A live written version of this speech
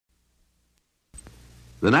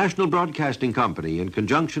The National Broadcasting Company, in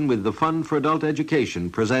conjunction with the Fund for Adult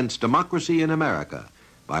Education, presents Democracy in America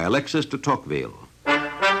by Alexis de Tocqueville.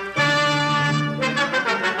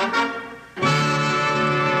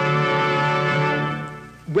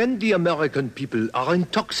 When the American people are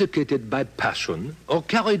intoxicated by passion or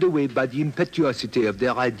carried away by the impetuosity of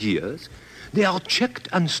their ideas, they are checked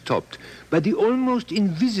and stopped by the almost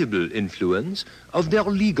invisible influence of their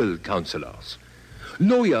legal counselors.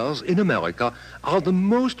 Lawyers in America are the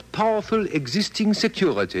most powerful existing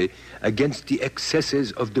security against the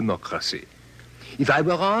excesses of democracy. If I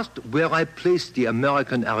were asked where I place the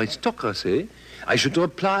American aristocracy, I should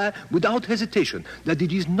reply without hesitation that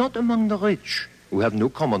it is not among the rich, who have no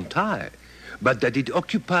common tie, but that it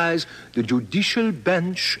occupies the judicial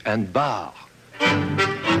bench and bar.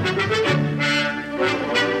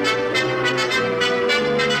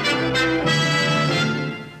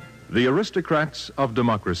 The Aristocrats of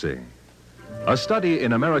Democracy. A study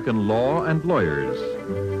in American law and lawyers.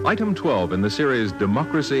 Item 12 in the series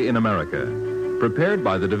Democracy in America, prepared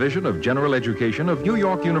by the Division of General Education of New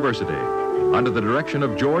York University, under the direction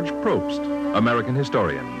of George Probst, American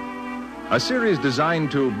historian. A series designed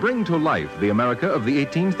to bring to life the America of the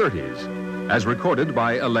 1830s, as recorded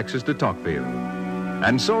by Alexis de Tocqueville,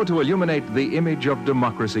 and so to illuminate the image of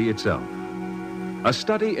democracy itself. A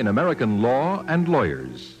study in American law and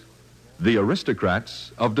lawyers. The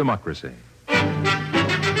Aristocrats of Democracy.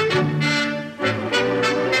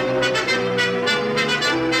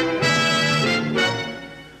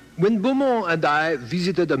 When Beaumont and I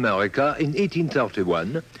visited America in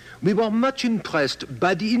 1831, we were much impressed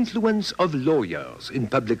by the influence of lawyers in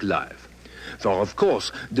public life. For, of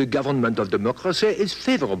course, the government of democracy is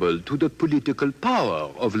favorable to the political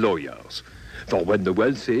power of lawyers. For when the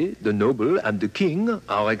wealthy, the noble, and the king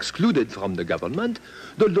are excluded from the government,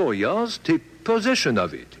 the lawyers take possession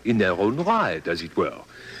of it in their own right, as it were,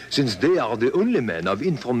 since they are the only men of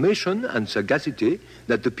information and sagacity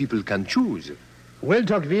that the people can choose. Well,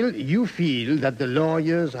 Tocqueville, you feel that the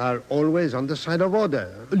lawyers are always on the side of order.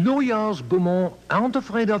 Lawyers, Beaumont, aren't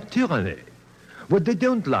afraid of tyranny. What they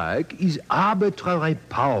don't like is arbitrary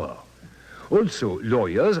power. Also,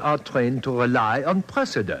 lawyers are trained to rely on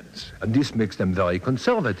precedents, and this makes them very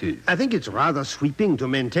conservative. I think it's rather sweeping to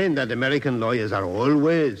maintain that American lawyers are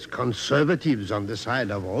always conservatives on the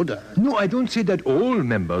side of order. No, I don't say that all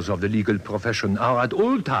members of the legal profession are at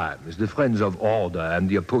all times the friends of order and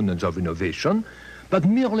the opponents of innovation, but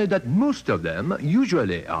merely that most of them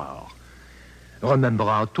usually are. Remember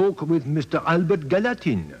our talk with Mr. Albert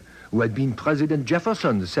Gallatin, who had been President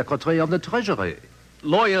Jefferson's Secretary of the Treasury.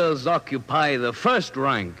 Lawyers occupy the first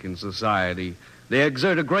rank in society. They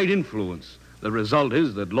exert a great influence. The result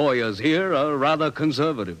is that lawyers here are rather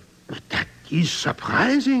conservative. But that is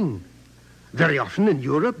surprising. Very often in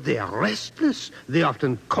Europe they are restless. They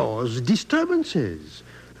often cause disturbances.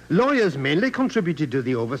 Lawyers mainly contributed to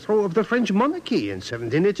the overthrow of the French monarchy in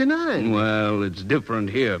 1789. Well, it's different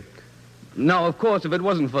here. Now, of course, if it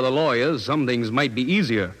wasn't for the lawyers, some things might be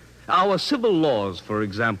easier. Our civil laws, for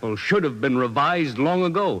example, should have been revised long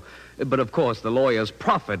ago. But, of course, the lawyers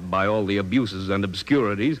profit by all the abuses and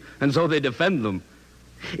obscurities, and so they defend them.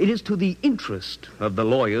 It is to the interest of the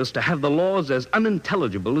lawyers to have the laws as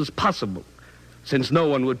unintelligible as possible, since no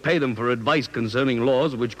one would pay them for advice concerning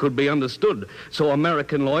laws which could be understood. So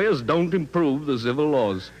American lawyers don't improve the civil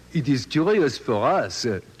laws. It is curious for us,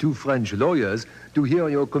 two French lawyers, to hear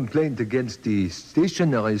your complaint against the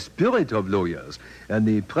stationary spirit of lawyers and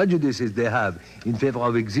the prejudices they have in favor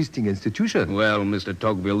of existing institutions. Well, Mr.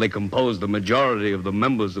 Tocqueville, they compose the majority of the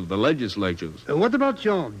members of the legislatures. What about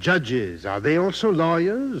your judges? Are they also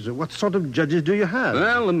lawyers? What sort of judges do you have?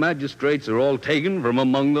 Well, the magistrates are all taken from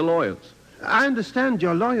among the lawyers. I understand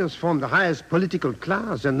your lawyers form the highest political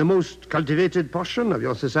class and the most cultivated portion of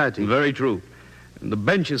your society. Very true. And the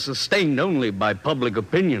bench is sustained only by public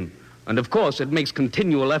opinion. And, of course, it makes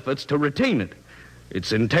continual efforts to retain it.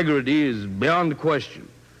 Its integrity is beyond question.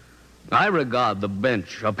 I regard the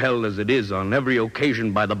bench, upheld as it is on every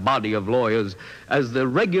occasion by the body of lawyers, as the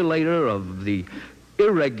regulator of the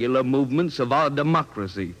irregular movements of our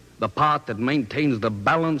democracy, the part that maintains the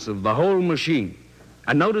balance of the whole machine.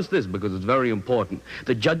 And notice this, because it's very important.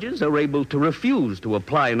 The judges are able to refuse to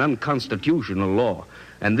apply an unconstitutional law,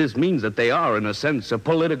 and this means that they are, in a sense, a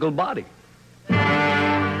political body.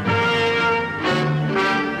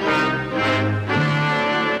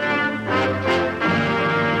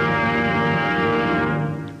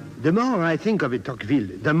 The more I think of it,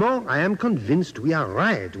 Tocqueville, the more I am convinced we are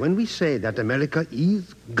right when we say that America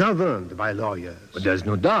is governed by lawyers. But there's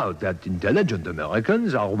no doubt that intelligent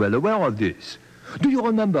Americans are well aware of this. Do you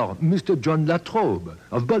remember Mr. John Latrobe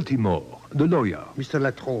of Baltimore, the lawyer? Mr.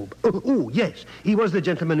 Latrobe. Oh, yes. He was the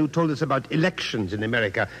gentleman who told us about elections in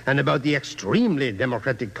America and about the extremely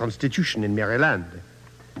democratic constitution in Maryland.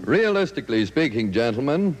 Realistically speaking,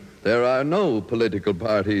 gentlemen, there are no political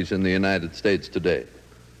parties in the United States today.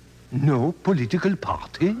 No political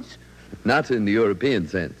parties? Not in the European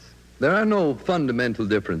sense. There are no fundamental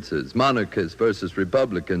differences, monarchists versus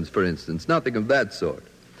republicans, for instance, nothing of that sort.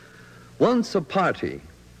 Once a party,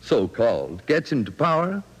 so-called, gets into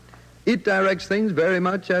power, it directs things very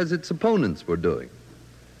much as its opponents were doing.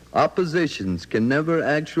 Oppositions can never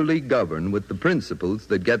actually govern with the principles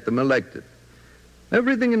that get them elected.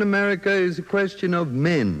 Everything in America is a question of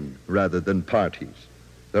men rather than parties.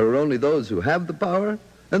 There are only those who have the power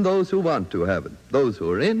and those who want to have it, those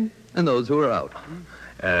who are in and those who are out.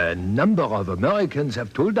 A number of Americans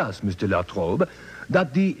have told us, Mr. Latrobe,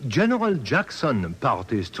 that the General Jackson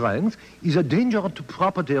party strength is a danger to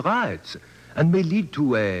property rights and may lead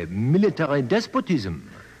to a military despotism.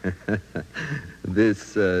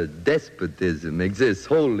 This despotism exists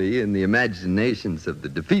wholly in the imaginations of the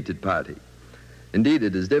defeated party. Indeed,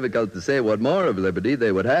 it is difficult to say what more of liberty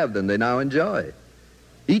they would have than they now enjoy.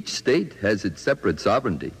 Each state has its separate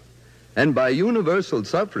sovereignty, and by universal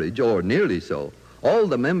suffrage, or nearly so, all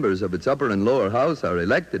the members of its upper and lower house are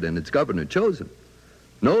elected and its governor chosen.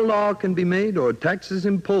 No law can be made or taxes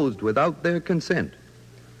imposed without their consent.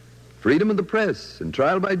 Freedom of the press and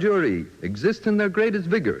trial by jury exist in their greatest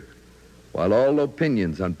vigor, while all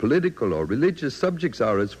opinions on political or religious subjects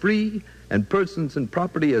are as free and persons and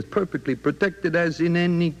property as perfectly protected as in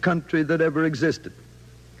any country that ever existed.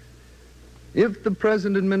 If the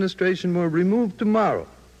present administration were removed tomorrow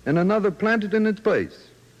and another planted in its place,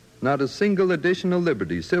 not a single additional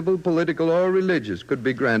liberty, civil, political, or religious, could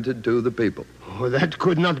be granted to the people. Oh, that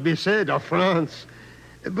could not be said of France.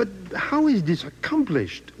 But how is this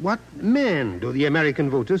accomplished? What men do the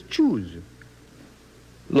American voters choose?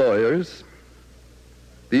 Lawyers.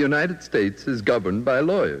 The United States is governed by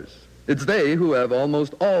lawyers. It's they who have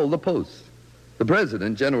almost all the posts. The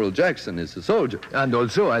president, General Jackson, is a soldier. And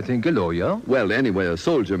also, I think, a lawyer. Well, anyway, a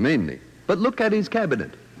soldier mainly. But look at his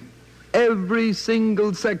cabinet. Every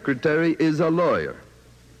single secretary is a lawyer.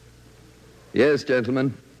 Yes,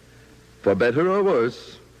 gentlemen, for better or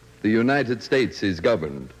worse, the United States is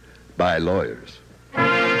governed by lawyers.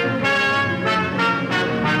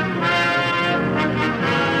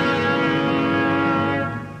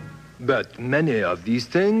 But many of these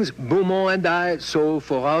things Beaumont and I saw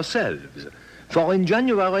for ourselves. For in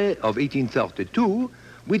January of 1832,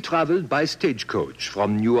 we traveled by stagecoach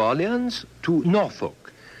from New Orleans to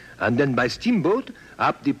Norfolk, and then by steamboat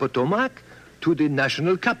up the Potomac to the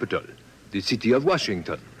national capital, the city of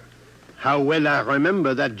Washington. How well I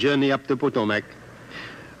remember that journey up the Potomac.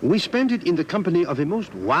 We spent it in the company of a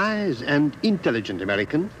most wise and intelligent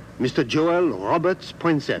American, Mr. Joel Roberts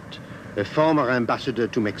Poinsett, a former ambassador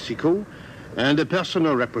to Mexico and a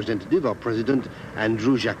personal representative of President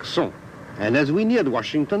Andrew Jackson. And as we neared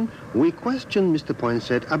Washington, we questioned Mr.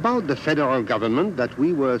 Poinsett about the federal government that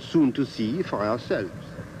we were soon to see for ourselves.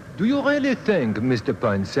 Do you really think, Mr.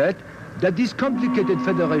 Poinsett, that this complicated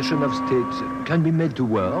federation of states can be made to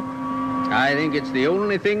work? I think it's the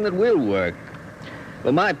only thing that will work.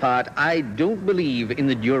 For my part, I don't believe in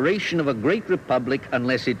the duration of a great republic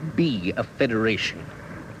unless it be a federation.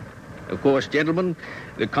 Of course, gentlemen,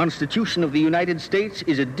 the Constitution of the United States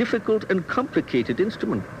is a difficult and complicated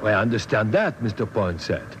instrument. I understand that, Mr.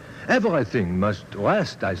 Poinsett. Everything must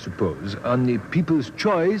rest, I suppose, on the people's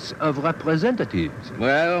choice of representatives.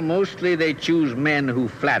 Well, mostly they choose men who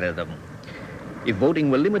flatter them. If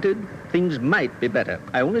voting were limited, things might be better.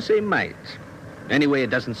 I only say might. Anyway, it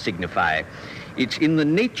doesn't signify. It's in the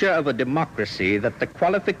nature of a democracy that the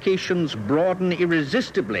qualifications broaden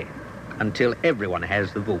irresistibly until everyone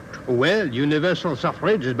has the vote. Well, universal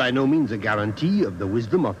suffrage is by no means a guarantee of the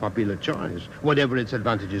wisdom of popular choice, whatever its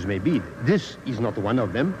advantages may be. This is not one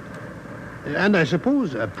of them. And I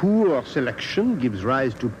suppose a poor selection gives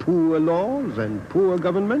rise to poor laws and poor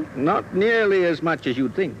government? Not nearly as much as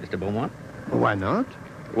you'd think, Mr. Beaumont. Why not?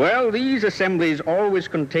 Well, these assemblies always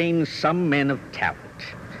contain some men of talent.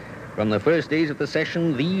 From the first days of the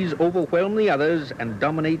session, these overwhelm the others and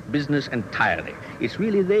dominate business entirely. It's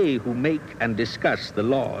really they who make and discuss the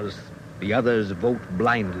laws. The others vote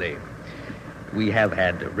blindly. We have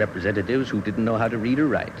had representatives who didn't know how to read or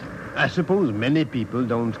write. I suppose many people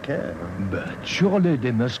don't care. But surely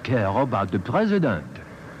they must care about the president.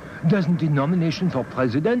 Doesn't the nomination for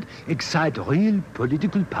president excite real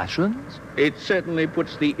political passions? It certainly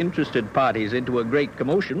puts the interested parties into a great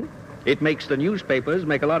commotion. It makes the newspapers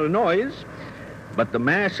make a lot of noise. but the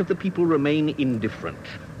mass of the people remain indifferent.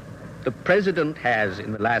 The president has,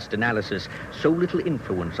 in the last analysis, so little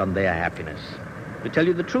influence on their happiness. To tell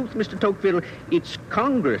you the truth, Mr. Tocqueville, it's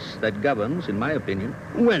Congress that governs, in my opinion.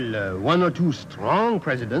 Well, one or two strong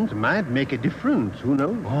presidents might make a difference. Who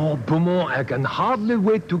knows? Oh, Beaumont, I can hardly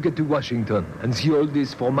wait to get to Washington and see all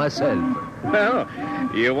this for myself. Well,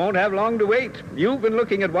 you won't have long to wait. You've been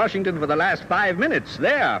looking at Washington for the last 5 minutes.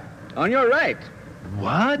 There, on your right.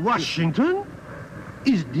 What? Washington?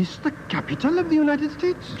 Is this the capital of the United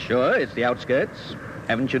States? Sure, it's the outskirts.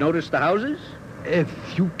 Haven't you noticed the houses? A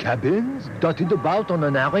few cabins dotted about on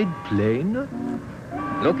an arid plain.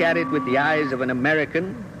 Look at it with the eyes of an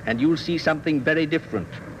American, and you'll see something very different.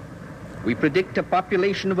 We predict a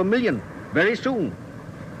population of 1 million very soon.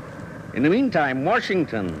 In the meantime,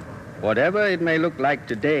 Washington, whatever it may look like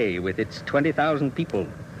today with its 20,000 people,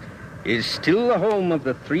 is still the home of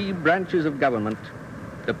the 3 branches of government: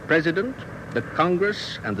 the President, the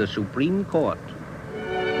Congress, and the Supreme Court.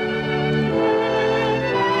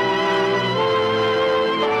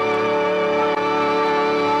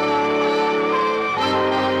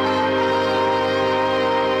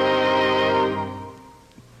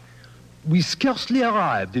 We scarcely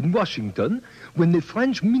arrived in Washington when the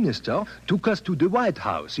French minister took us to the White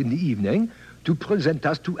House in the evening to present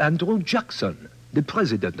us to Andrew Jackson, the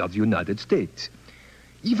President of the United States.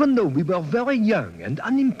 Even though we were very young and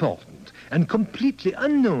unimportant and completely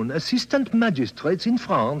unknown assistant magistrates in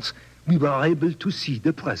France, we were able to see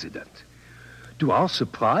the President. To our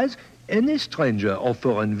surprise, any stranger or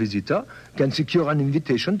foreign visitor can secure an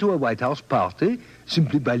invitation to a White House party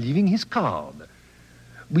simply by leaving his card.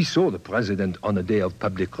 We saw the President on a day of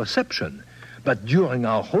public reception, but during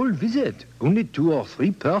our whole visit, only 2 or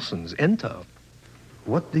 3 persons entered.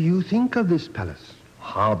 What do you think of this palace?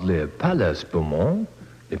 Hardly a palace, Beaumont.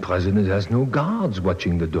 The President has no guards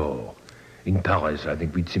watching the door. In Paris, I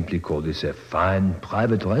think we'd simply call this a fine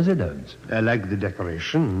private residence. I like the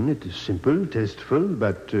decoration. It is simple, tasteful,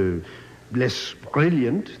 but less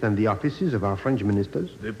brilliant than the offices of our French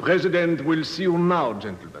ministers. The President will see you now,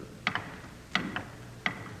 gentlemen.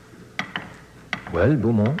 Well,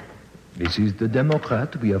 Beaumont, this is the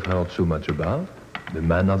Democrat we have heard so much about. The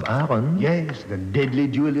man of iron. Yes, the deadly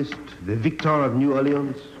duelist, the victor of New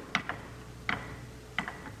Orleans.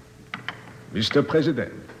 Mr.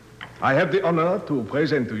 President, I have the honor to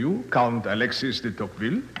present to you Count Alexis de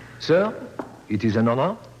Tocqueville. Sir, it is an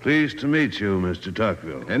honor. Pleased to meet you, Mr.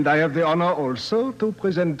 Tocqueville. And I have the honor also to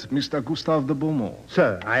present Mr. Gustave de Beaumont.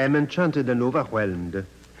 Sir, I am enchanted and overwhelmed.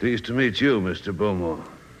 Pleased to meet you, Mr. Beaumont.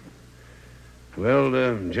 Well,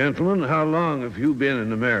 gentlemen, how long have you been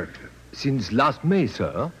in America? Since last May,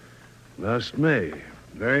 sir. Last May.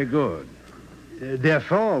 Very good.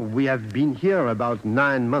 Therefore, we have been here about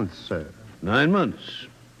 9 months, sir. 9 months?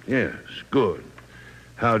 Yes, good.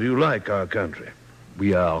 How do you like our country?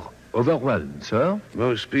 We are overwhelmed, sir.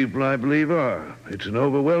 Most people, I believe, are. It's an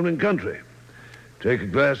overwhelming country. Take a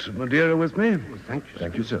glass of Madeira with me? Thank you.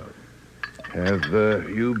 Thank you, sir. Have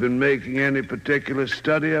you been making any particular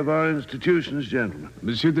study of our institutions, gentlemen?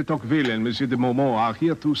 Monsieur de Tocqueville and Monsieur de Beaumont are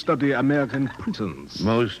here to study American prisons.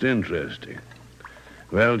 Most interesting.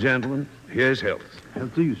 Well, gentlemen, here's health.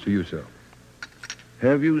 Health to you, sir. To you, sir.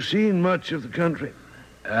 Have you seen much of the country?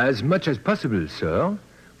 As much as possible, sir.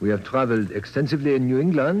 We have traveled extensively in New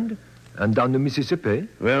England and down the Mississippi.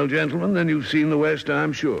 Well, gentlemen, then you've seen the West,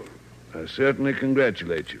 I'm sure. I certainly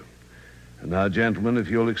congratulate you. And now, gentlemen, if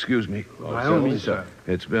you'll excuse me. By all means, sir.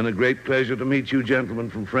 It's been a great pleasure to meet you gentlemen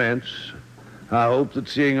from France. I hope that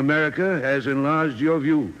seeing America has enlarged your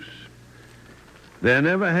views. There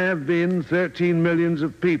never have been 13 millions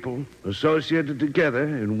of people associated together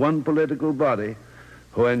in one political body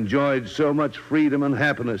who enjoyed so much freedom and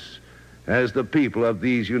happiness as the people of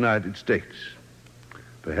these United States.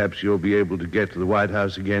 Perhaps you'll be able to get to the White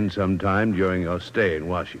House again sometime during your stay in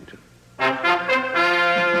Washington.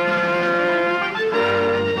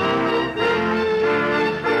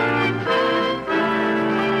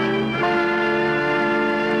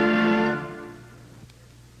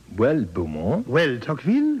 Well, Beaumont. Well,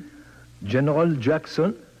 Tocqueville? General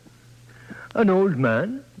Jackson. An old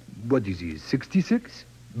man. What is he, 66?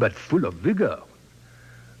 But full of vigor.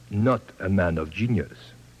 Not a man of genius.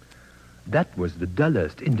 That was the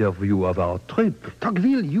dullest interview of our trip.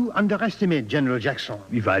 Tocqueville, you underestimate General Jackson.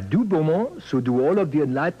 If I do, Beaumont, so do all of the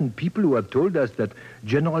enlightened people who have told us that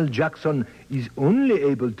General Jackson is only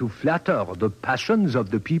able to flatter the passions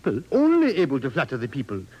of the people. Only able to flatter the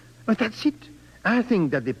people. But that's it. I think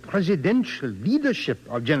that the presidential leadership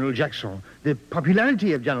of General Jackson, the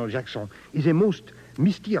popularity of General Jackson, is a most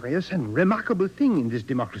mysterious and remarkable thing in this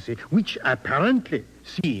democracy, which apparently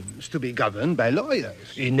seems to be governed by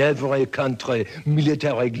lawyers. In every country,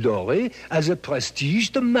 military glory has a prestige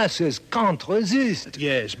the masses can't resist.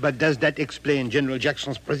 Yes, but does that explain General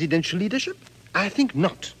Jackson's presidential leadership? I think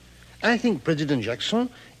not. I think President Jackson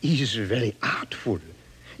is very artful.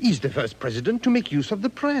 He's the first president to make use of the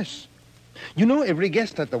press. You know, every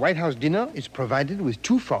guest at the White House dinner is provided with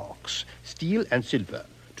 2 forks, steel and silver,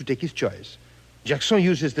 to take his choice. Jackson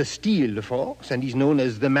uses the steel forks, and he's known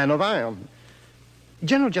as the man of iron.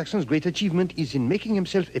 General Jackson's great achievement is in making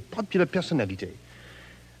himself a popular personality.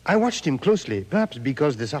 I watched him closely, perhaps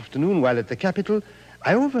because this afternoon, while at the Capitol,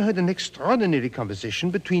 I overheard an extraordinary conversation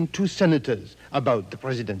between 2 senators about the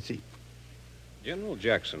presidency. General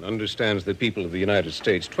Jackson understands the people of the United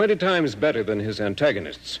States 20 times better than his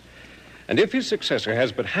antagonists. And if his successor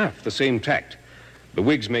has but half the same tact, the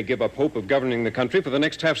Whigs may give up hope of governing the country for the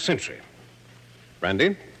next half-century.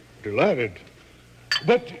 Brandy? Delighted.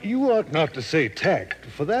 But you ought not to say tact,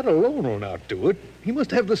 for that alone will not do it. He must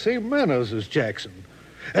have the same manners as Jackson,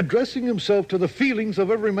 addressing himself to the feelings of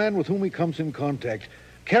every man with whom he comes in contact,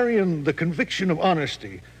 carrying the conviction of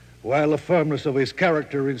honesty, while the firmness of his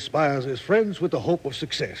character inspires his friends with the hope of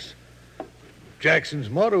success. Jackson's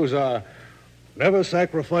mottos are, never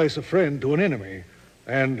sacrifice a friend to an enemy,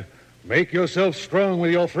 and make yourself strong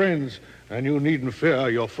with your friends, and you needn't fear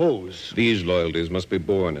your foes. These loyalties must be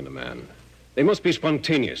born in a man. They must be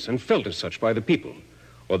spontaneous and felt as such by the people,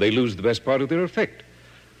 or they lose the best part of their effect.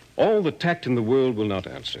 All the tact in the world will not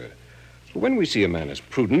answer. But when we see a man as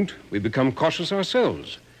prudent, we become cautious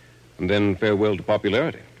ourselves, and then farewell to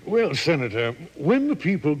popularity. Well, Senator, when the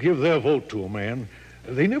people give their vote to a man,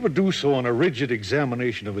 they never do so on a rigid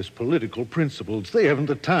examination of his political principles. They haven't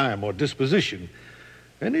the time or disposition.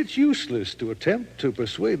 And it's useless to attempt to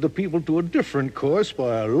persuade the people to a different course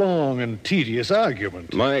by a long and tedious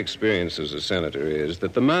argument. My experience as a senator is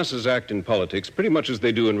that the masses act in politics pretty much as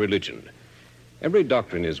they do in religion. Every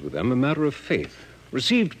doctrine is with them a matter of faith,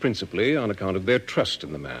 received principally on account of their trust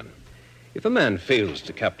in the man. If a man fails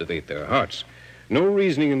to captivate their hearts, no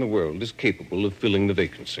reasoning in the world is capable of filling the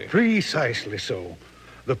vacancy. Precisely so.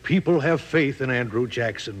 The people have faith in Andrew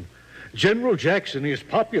Jackson. General Jackson is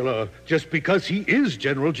popular just because he is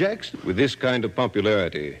General Jackson. With this kind of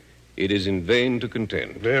popularity, it is in vain to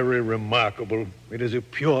contend. Very remarkable. It is a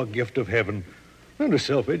pure gift of heaven, and a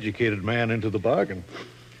self-educated man into the bargain.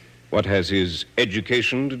 What has his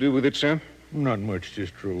education to do with it, sir? Not much,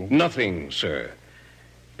 'tis true. Nothing, sir.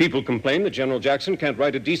 People complain that General Jackson can't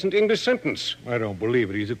write a decent English sentence. I don't believe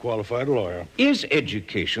it. He's a qualified lawyer. Is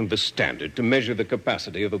education the standard to measure the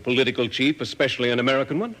capacity of a political chief, especially an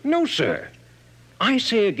American one? No, sir. I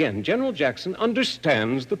say again, General Jackson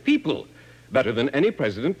understands the people better than any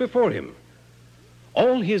president before him.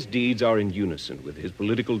 All his deeds are in unison with his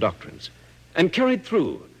political doctrines and carried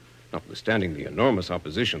through, notwithstanding the enormous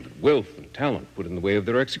opposition that wealth and talent put in the way of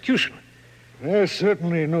their execution. There's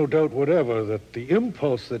certainly no doubt whatever that the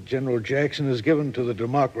impulse that General Jackson has given to the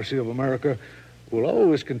democracy of America will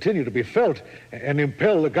always continue to be felt and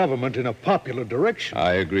impel the government in a popular direction.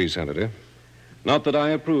 I agree, Senator. Not that I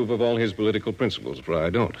approve of all his political principles, for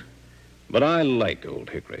I don't. But I like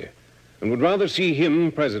Old Hickory and would rather see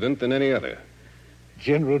him president than any other.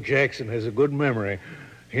 General Jackson has a good memory.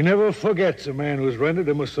 He never forgets a man who's rendered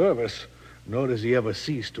him a service, nor does he ever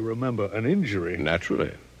cease to remember an injury.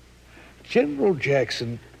 Naturally. General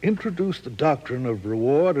Jackson introduced the doctrine of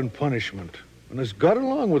reward and punishment and has got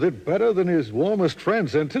along with it better than his warmest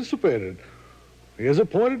friends anticipated. He has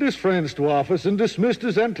appointed his friends to office and dismissed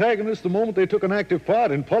his antagonists the moment they took an active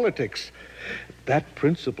part in politics. That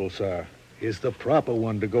principle, sir, is the proper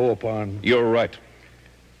one to go upon. You're right.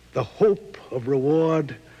 The hope of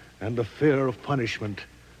reward and the fear of punishment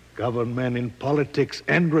govern men in politics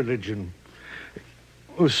and religion.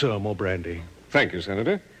 Oh, sir, more brandy. Thank you,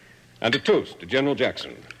 Senator. And a toast to General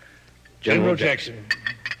Jackson. General Jackson.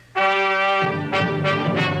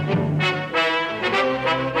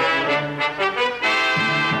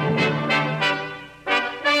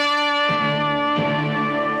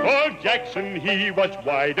 Jackson, he was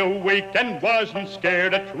wide awake and wasn't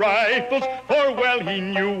scared at rifles, for well he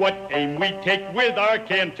knew what aim we'd take with our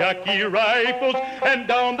Kentucky rifles. And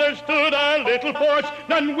down there stood our little force,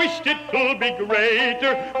 none wished it could be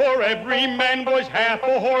greater, for every man was half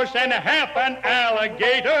a horse and half an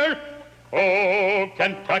alligator. Oh,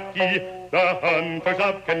 Kentucky, the hunters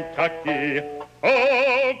of Kentucky.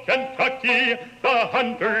 Oh, Kentucky, the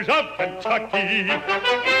hunters of Kentucky.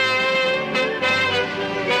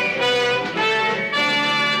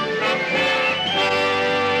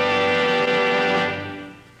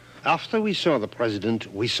 After we saw the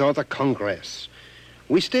president, we saw the Congress.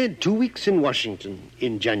 We stayed 2 weeks in Washington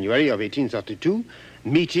in January of 1832,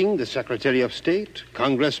 meeting the Secretary of State,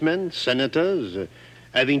 congressmen, senators,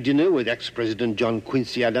 having dinner with ex-President John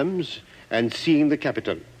Quincy Adams, and seeing the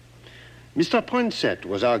Capitol. Mr. Poinsett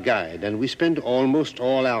was our guide, and we spent almost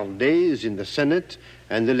all our days in the Senate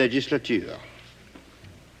and the legislature.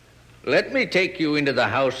 Let me take you into the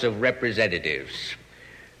House of Representatives.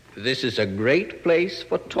 This is a great place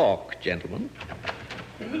for talk, gentlemen.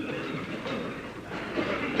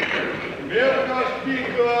 Mr.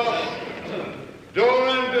 Speaker,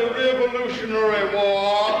 during the Revolutionary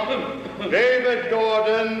War, David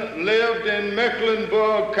Gordon lived in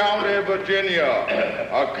Mecklenburg County, Virginia,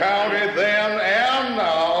 a county then and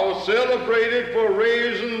now celebrated for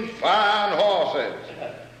raising fine horses.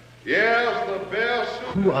 Yes, the best...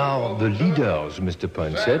 Who are the leaders, Mr.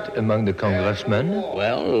 Poinsett, among the congressmen?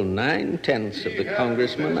 Well, 9/10 of the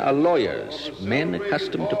congressmen are lawyers, men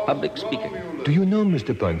accustomed to public speaking. Do you know,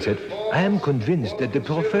 Mr. Poinsett, I am convinced that the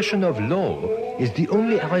profession of law is the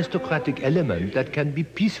only aristocratic element that can be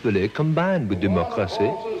peacefully combined with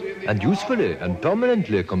democracy, and usefully and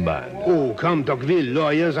permanently combined. Oh, come, Tocqueville,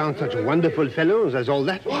 lawyers aren't such wonderful fellows as all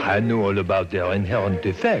that. I know all about their inherent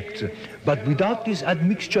defects, but without this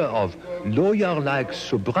admixture of lawyer-like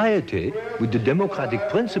sobriety with the democratic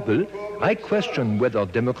principle, I question whether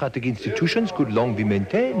democratic institutions could long be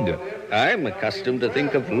maintained. I'm accustomed to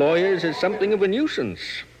think of lawyers as something of a nuisance.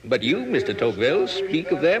 But you, Mr. Tocqueville,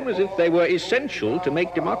 speak of them as if they were essential to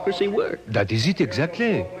make democracy work. That is it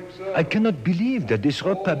exactly. I cannot believe that this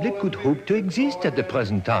republic could hope to exist at the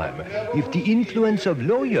present time if the influence of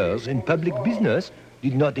lawyers in public business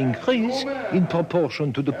did not increase in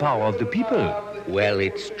proportion to the power of the people. Well,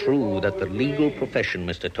 it's true that the legal profession,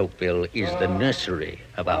 Mr. Tocqueville, is the nursery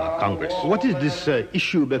of our Congress. What is this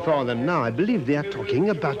issue before them now? I believe they are talking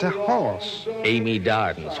about a horse. Amy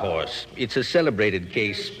Darden's horse. It's a celebrated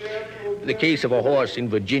case. The case of a horse in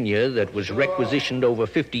Virginia that was requisitioned over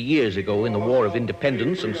 50 years ago in the War of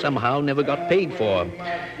Independence and somehow never got paid for.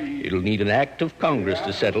 It'll need an act of Congress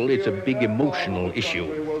to settle. It's a big emotional issue.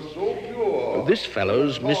 This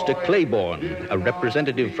fellow's Mr. Claiborne, a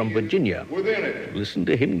representative from Virginia. Listen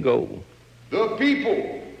to him go. The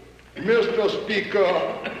people, Mr. Speaker,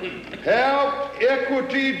 have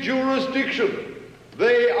equity jurisdiction.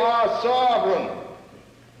 They are sovereign.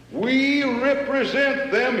 We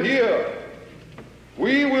represent them here.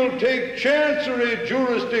 We will take chancery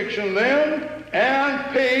jurisdiction then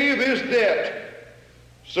and pay this debt.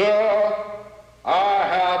 Sir, I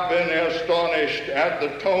have been astonished at the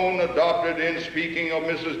tone adopted in speaking of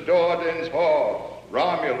Mrs. Darden's horse,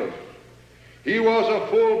 Romulus. He was a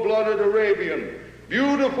full-blooded Arabian,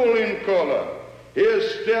 beautiful in color, his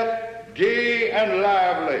step gay and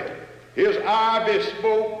lively, his eye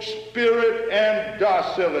bespoke spirit and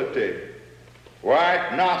docility.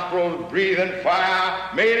 White nostrils breathing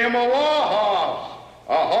fire made him a war horse,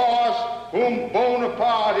 a horse whom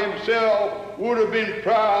Bonaparte himself would have been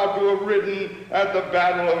proud to have ridden at the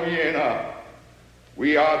Battle of Jena.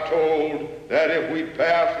 We are told that if we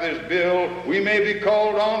pass this bill, we may be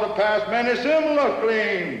called on to pass many similar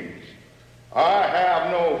claims. I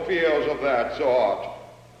have no fears of that sort.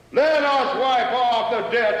 Let us wipe off the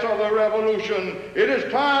debts of the Revolution. It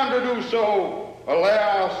is time to do so.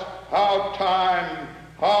 Alas,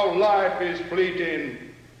 how life is fleeting.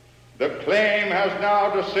 The claim has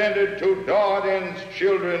now descended to Darden's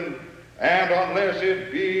children, and unless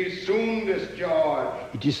it be soon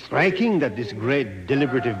discharged... It is striking that this great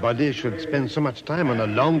deliberative body should spend so much time on a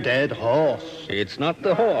long-dead horse. It's not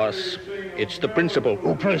the horse, it's the principle.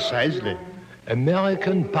 Oh, precisely.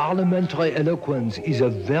 American parliamentary eloquence is a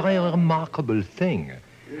very remarkable thing,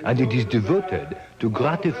 and it is devoted to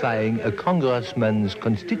gratifying a congressman's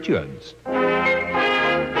constituents.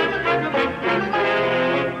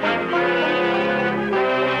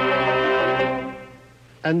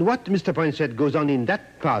 And what, Mr. Poinsett, goes on in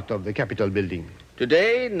that part of the Capitol building?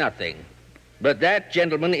 Today, nothing. But that,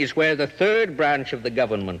 gentlemen, is where the third branch of the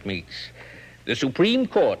government meets. The Supreme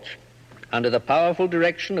Court, under the powerful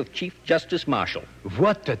direction of Chief Justice Marshall.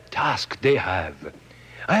 What a task they have.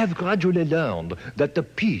 I have gradually learned that the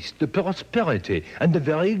peace, the prosperity, and the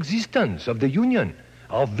very existence of the Union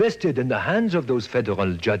are vested in the hands of those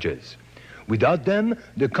federal judges. Without them,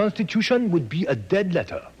 the Constitution would be a dead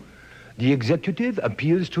letter. The executive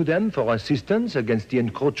appeals to them for assistance against the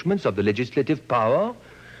encroachments of the legislative power.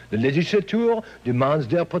 The legislature demands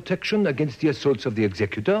their protection against the assaults of the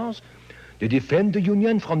executors. They defend the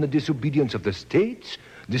Union from the disobedience of the states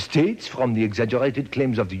from the exaggerated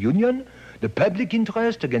claims of the Union, the public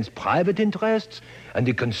interest against private interests, and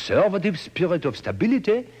the conservative spirit of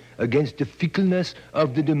stability against the fickleness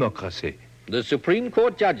of the democracy. The Supreme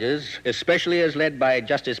Court judges, especially as led by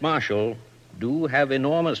Justice Marshall, do have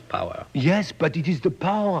enormous power. Yes, but it is the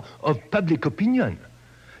power of public opinion.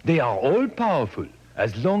 They are all powerful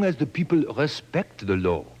as long as the people respect the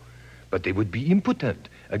law. But they would be impotent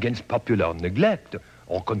against popular neglect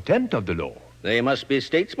or contempt of the law. They must be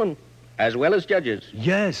statesmen as well as judges.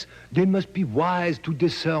 Yes, they must be wise to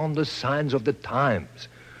discern the signs of the times,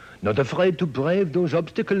 not afraid to brave those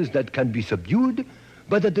obstacles that can be subdued,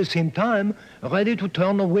 but at the same time ready to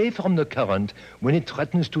turn away from the current when it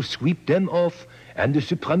threatens to sweep them off and the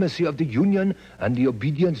supremacy of the Union and the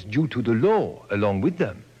obedience due to the law along with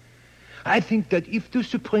them. I think that if the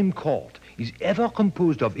Supreme Court is ever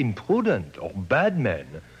composed of imprudent or bad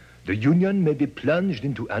men, the Union may be plunged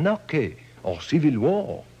into anarchy or civil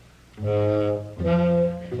war.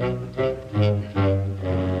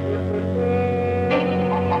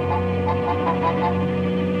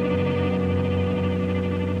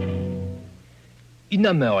 In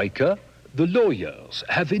America, the lawyers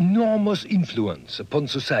have enormous influence upon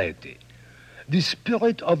society. The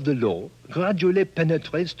spirit of the law gradually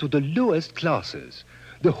penetrates to the lowest classes.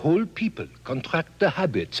 The whole people contract the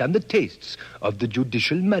habits and the tastes of the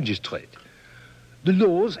judicial magistrate. The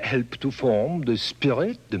laws help to form the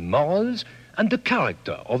spirit, the morals, and the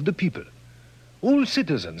character of the people. All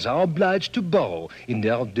citizens are obliged to borrow in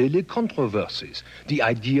their daily controversies the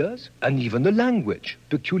ideas and even the language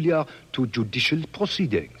peculiar to judicial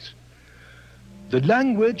proceedings. The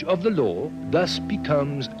language of the law thus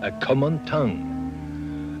becomes a common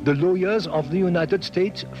tongue. The lawyers of the United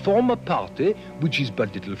States form a party which is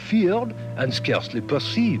but little feared and scarcely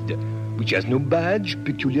perceived, which has no badge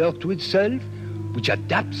peculiar to itself, which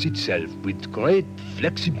adapts itself with great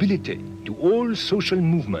flexibility to all social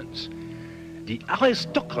movements. The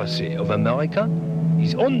aristocracy of America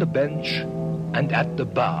is on the bench and at the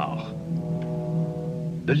bar.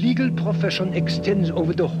 The legal profession extends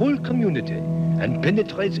over the whole community and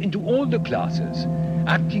penetrates into all the classes,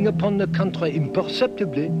 acting upon the country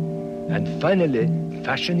imperceptibly and finally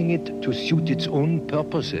fashioning it to suit its own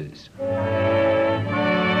purposes.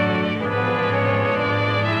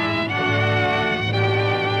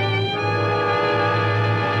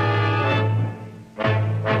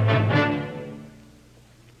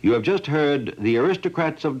 You have just heard The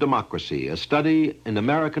Aristocrats of Democracy, a study in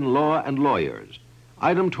American law and lawyers.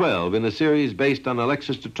 Item 12 in the series based on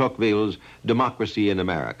Alexis de Tocqueville's Democracy in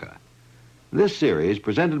America. This series,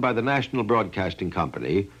 presented by the National Broadcasting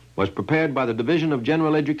Company, was prepared by the Division of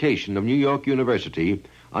General Education of New York University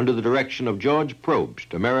under the direction of George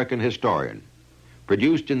Probst, American historian.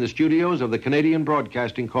 Produced in the studios of the Canadian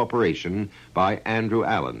Broadcasting Corporation by Andrew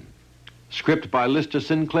Allen. Script by Lister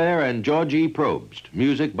Sinclair and George E. Probst.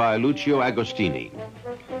 Music by Lucio Agostini.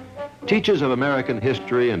 Teachers of American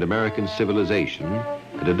history and American civilization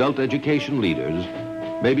and adult education leaders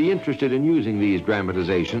may be interested in using these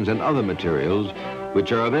dramatizations and other materials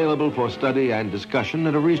which are available for study and discussion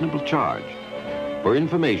at a reasonable charge. For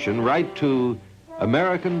information, write to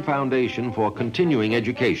American Foundation for Continuing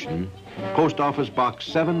Education, Post Office Box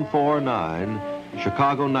 749,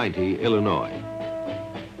 Chicago 90, Illinois.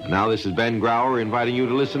 Now this is Ben Grauer inviting you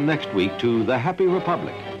to listen next week to The Happy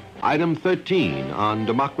Republic, Item 13 on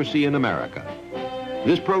Democracy in America.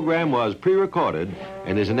 This program was pre-recorded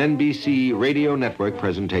and is an NBC Radio Network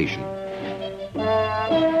presentation.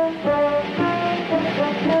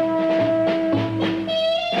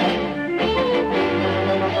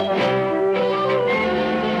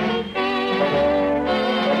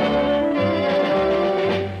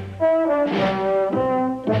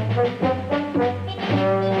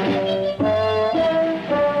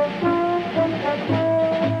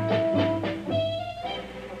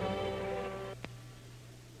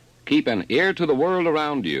 Keep an ear to the world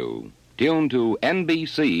around you. Tune to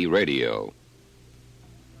NBC Radio.